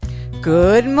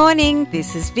Good morning,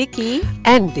 this is Vicky.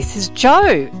 And this is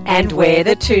Jo. And we're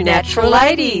the Two Natural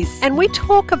Ladies. And we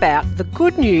talk about the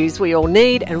good news we all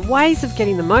need and ways of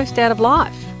getting the most out of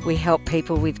life. We help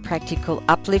people with practical,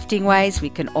 uplifting ways we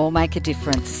can all make a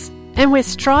difference. And we're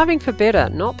striving for better,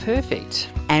 not perfect.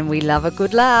 And we love a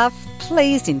good laugh.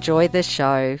 Please enjoy the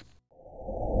show.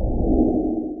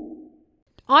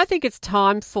 I think it's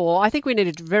time for, I think we need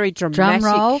a very dramatic...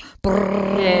 Drum roll.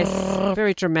 Yes,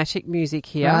 very dramatic music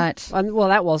here. Right. Well,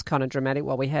 that was kind of dramatic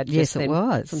what we had just then. Yes, it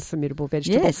was. From Formidable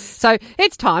Vegetables. Yes. So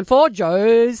it's time for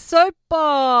Jo's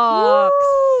Soapbox.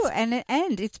 Woo! And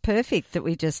it's perfect that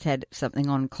we just had something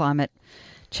on climate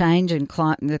change and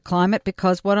the climate,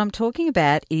 because what I'm talking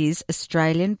about is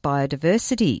Australian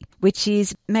biodiversity, which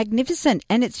is magnificent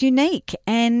and it's unique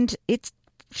and it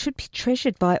should be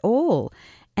treasured by all.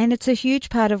 And it's a huge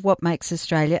part of what makes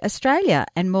Australia Australia.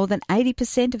 And more than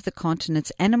 80% of the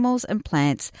continent's animals and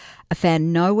plants are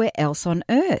found nowhere else on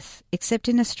Earth except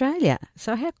in Australia.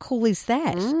 So how cool is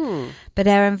that? But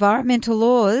our environmental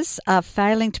laws are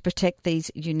failing to protect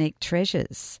these unique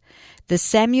treasures. The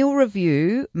Samuel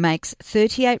Review makes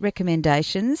 38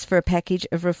 recommendations for a package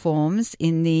of reforms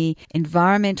in the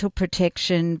Environmental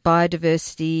Protection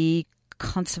Biodiversity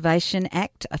Conservation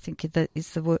Act, I think that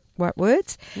is the right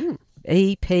words,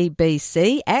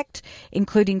 EPBC Act,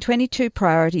 including 22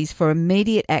 priorities for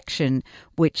immediate action,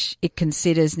 which it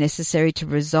considers necessary to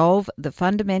resolve the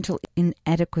fundamental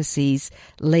inadequacies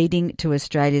leading to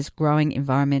Australia's growing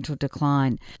environmental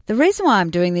decline. The reason why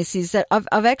I'm doing this is that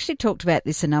I've actually talked about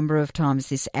this a number of times,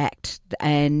 this Act,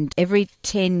 and every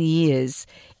 10 years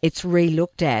it's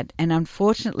re-looked at. And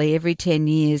unfortunately, every 10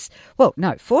 years,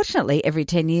 fortunately, every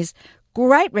 10 years,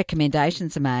 great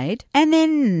recommendations are made and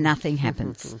then nothing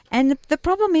happens. And the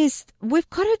problem is we've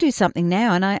got to do something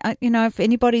now. And I if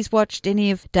anybody's watched any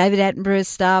of David Attenborough's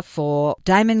stuff or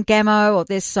Damon Gamo, or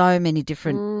there's so many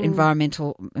different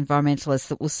environmentalists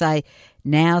that will say,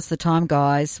 now's the time,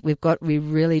 guys. We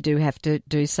really do have to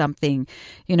do something.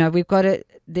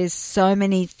 There's so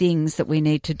many things that we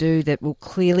need to do that will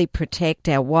clearly protect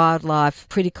our wildlife,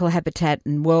 critical habitat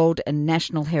and world and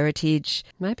national heritage.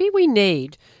 Maybe we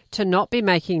need to not be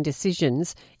making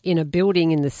decisions in a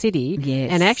building in the city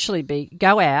and actually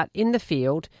go out in the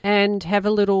field and have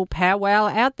a little powwow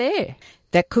out there.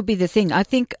 That could be the thing. I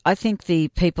think the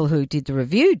people who did the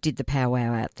review did the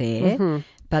powwow out there.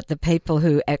 But the people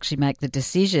who actually make the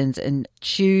decisions and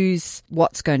choose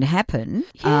what's going to happen.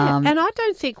 Yeah, and I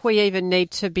don't think we even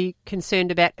need to be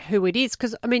concerned about who it is,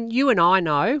 because, you and I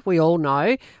know, we all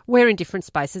know, we're in different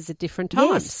spaces at different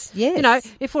times. Yes.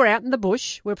 If we're out in the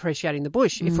bush, we're appreciating the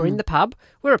bush. If we're in the pub,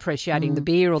 we're appreciating the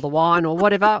beer or the wine or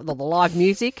whatever, or the live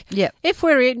music. Yep. If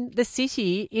we're in the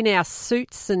city in our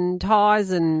suits and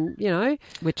ties and,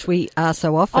 which we are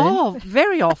so often. Oh,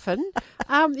 very often.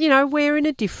 We're in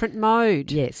a different mode.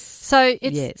 Yes. So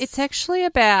it's actually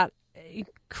about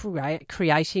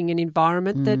creating an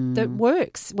environment that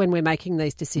works when we're making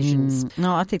these decisions.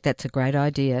 No, I think that's a great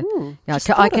idea.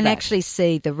 I can actually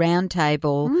see the round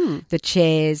table, the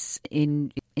chairs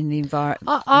in the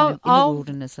environment, in the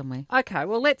wilderness somewhere. Okay,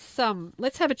 well let's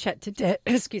have a chat to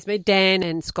Dan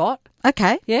and Scott.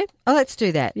 Okay. Yeah. Oh, let's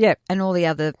do that. Yep. And all the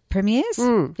other premiers.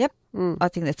 Yep. I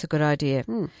think that's a good idea.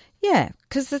 Yeah,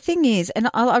 because the thing is, and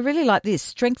I really like this,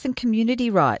 strengthen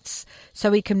community rights so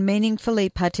we can meaningfully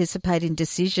participate in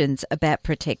decisions about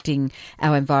protecting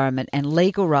our environment, and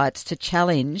legal rights to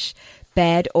challenge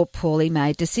bad or poorly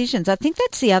made decisions. I think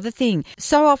that's the other thing.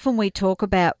 So often we talk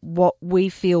about what we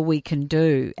feel we can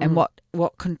do and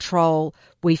what control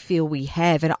we feel we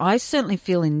have. And I certainly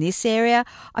feel in this area,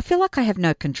 I feel like I have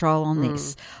no control on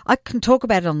this. I can talk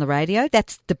about it on the radio.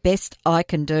 That's the best I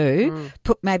can do.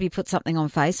 Maybe put something on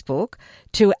Facebook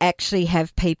to actually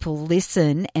have people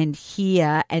listen and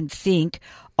hear and think,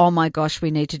 oh my gosh, we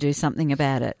need to do something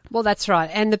about it. Well, that's right.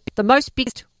 And the most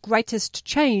greatest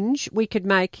change we could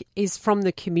make is from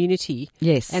the community.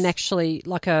 Yes. And actually,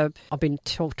 I've been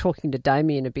talking to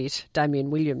Damien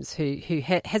Williams, who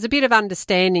has a bit of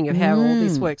understanding of how all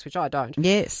this works, which I don't.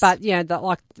 Yes. But,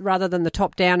 rather than the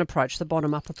top-down approach, the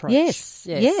bottom-up approach. Yes.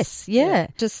 Yeah.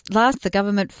 Just last, the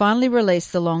government finally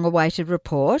released the long-awaited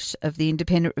report of the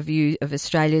Independent Review of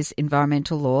Australia's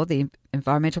Environmental Law, the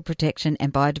Environmental Protection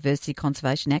and Biodiversity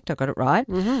Conservation Act. I got it right.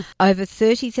 Over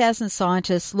 30,000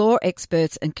 scientists, law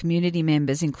experts and community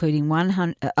members, including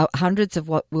hundreds of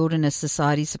Wilderness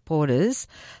Society supporters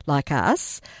like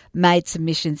us, made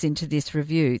submissions into this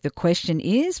review. The question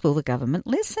is, will the government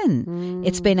listen?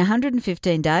 It's been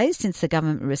 115 days since the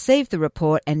government received the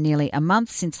report and nearly a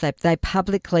month since they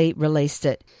publicly released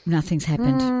it. Nothing's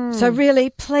happened. So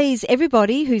really, please,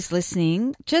 everybody who's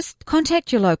listening, just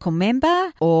contact your local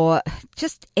member or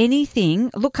just anything.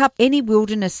 Look up any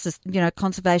Wilderness,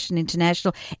 Conservation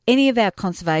International, any of our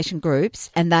conservation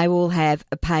groups, and they will have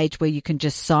a page where you can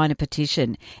just sign a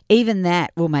petition. Even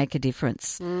that will make a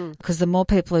difference, because the more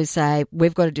people who say,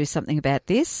 we've got to do something about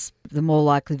this, the more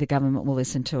likely the government will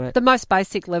listen to it. The most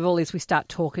basic level is we start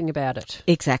talking about it.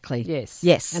 Exactly.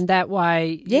 Yes. And that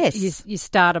way you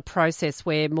start a process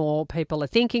where more people are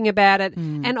thinking about it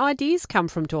and ideas come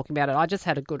from talking about it. I just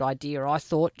had a good idea, I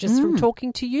thought, just from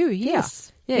talking to you here.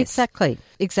 Yes. Exactly.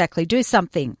 Do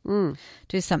something.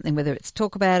 Do something, whether it's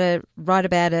talk about it, write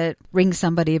about it, ring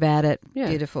somebody about it. Yeah.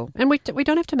 Beautiful. And we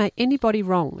don't have to make anybody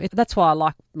wrong. That's why I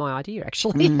like my idea,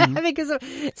 actually, because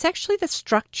it's actually the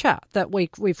structure that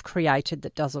we've created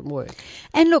that doesn't work.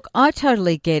 And look, I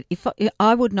totally get, if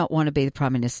I would not want to be the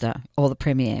Prime Minister or the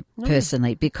Premier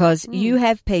personally, because you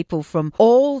have people from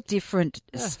all different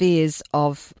spheres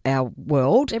of our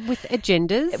world. With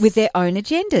agendas. With their own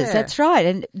agendas, that's right.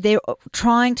 And they're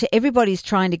everybody's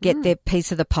trying to get their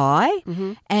piece of the pie,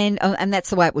 and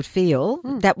that's the way it would feel,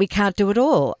 that we can't do it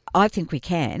all. I think we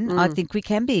can. I think we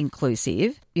can be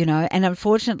inclusive, and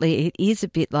unfortunately it is a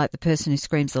bit like the person who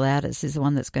screams the loudest is the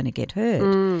one that's going to get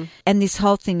heard. And this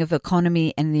whole thing of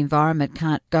economy and the environment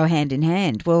can't go hand in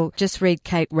hand. Well, just read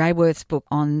Kate Raworth's book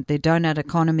on the donut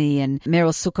economy and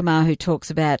Meryl Sukumar, who talks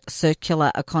about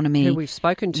circular economy. Who we've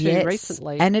spoken to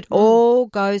recently. And it all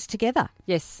goes together.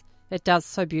 Yes. It does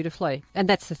so beautifully. And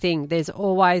that's the thing. There's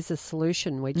always a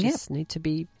solution. We just need to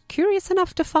be curious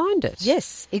enough to find it.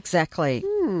 Yes, exactly.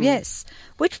 Yes.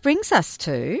 Which brings us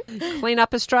to Clean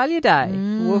Up Australia Day.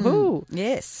 Woohoo.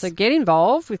 Yes. So get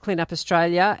involved with Clean Up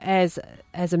Australia as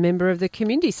a member of the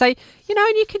community. So, and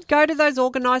you could go to those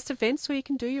organised events where you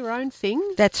can do your own thing.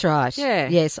 That's right. Yeah.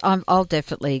 Yes, I'll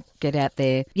definitely get out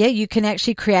there. Yeah, you can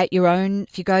actually create your own.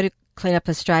 If you go to Clean Up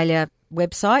Australia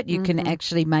website, you can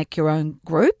actually make your own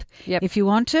group if you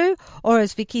want to, or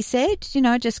as Vicky said,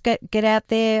 just get out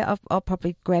there. I'll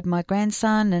probably grab my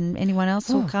grandson and anyone else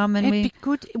will come, and be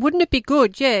good. Wouldn't it be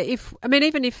good? Yeah,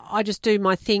 even if I just do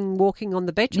my thing walking on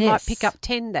the beach, I might pick up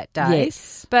 10 that day.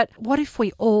 Yes. But what if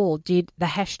we all did the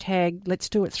hashtag Let's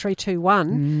Do It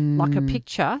 321 like a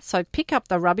picture? So pick up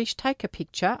the rubbish, take a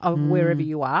picture of wherever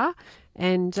you are,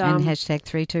 and hashtag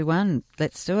 321.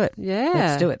 Let's do it. Yeah,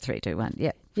 let's do it 321.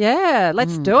 Yeah. Yeah,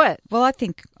 let's do it. Well, I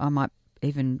think I might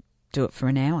even do it for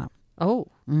an hour. Oh,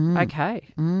 okay.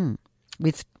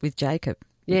 With Jacob.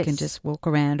 Yes. You can just walk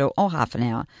around, or half an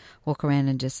hour, walk around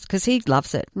and just, because he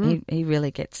loves it. He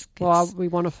really gets. Well, we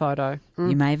want a photo.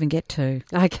 You may even get two.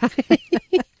 Okay.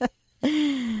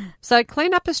 So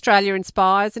Clean Up Australia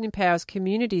inspires and empowers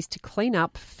communities to clean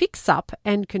up, fix up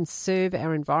and conserve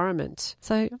our environment.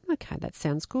 So, okay, that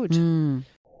sounds good.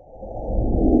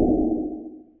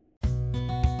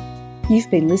 You've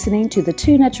been listening to the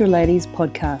Two Natural Ladies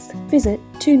podcast. Visit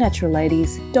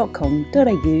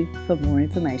twonaturalladies.com.au for more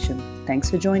information. Thanks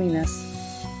for joining us.